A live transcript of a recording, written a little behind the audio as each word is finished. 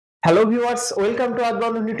Hello viewers, welcome to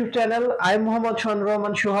Earthbondhon YouTube channel. I am Mohammad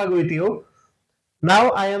Chandraman Shohag with you.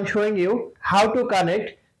 Now I am showing you how to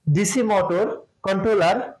connect DC motor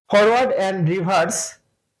controller forward and reverse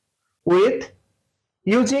with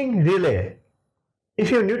using relay.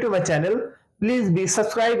 If you are new to my channel, please be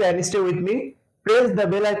subscribed and stay with me. Press the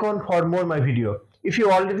bell icon for more my video. If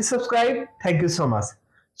you already subscribed, thank you so much.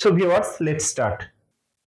 So viewers, let's start.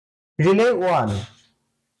 Relay 1,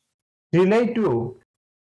 Relay 2,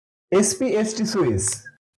 SPST switch,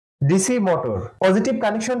 DC motor, positive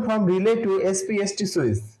connection from relay to SPST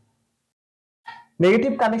switch,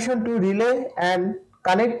 negative connection to relay and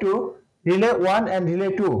connect to relay 1 and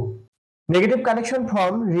relay 2, negative connection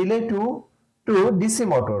from relay 2 to DC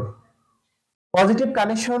motor, positive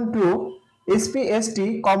connection to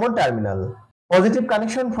SPST common terminal, positive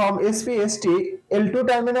connection from SPST L2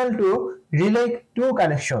 terminal to relay 2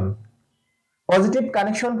 connection, positive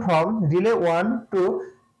connection from relay 1 to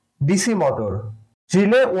DC motor,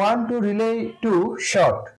 relay 1 to relay 2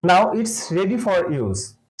 short. Now it's ready for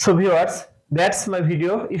use. So viewers, that's my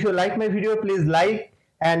video. If you like my video, please like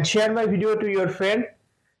and share my video to your friend.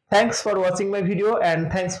 Thanks for watching my video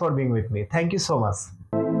and thanks for being with me. Thank you so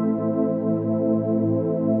much.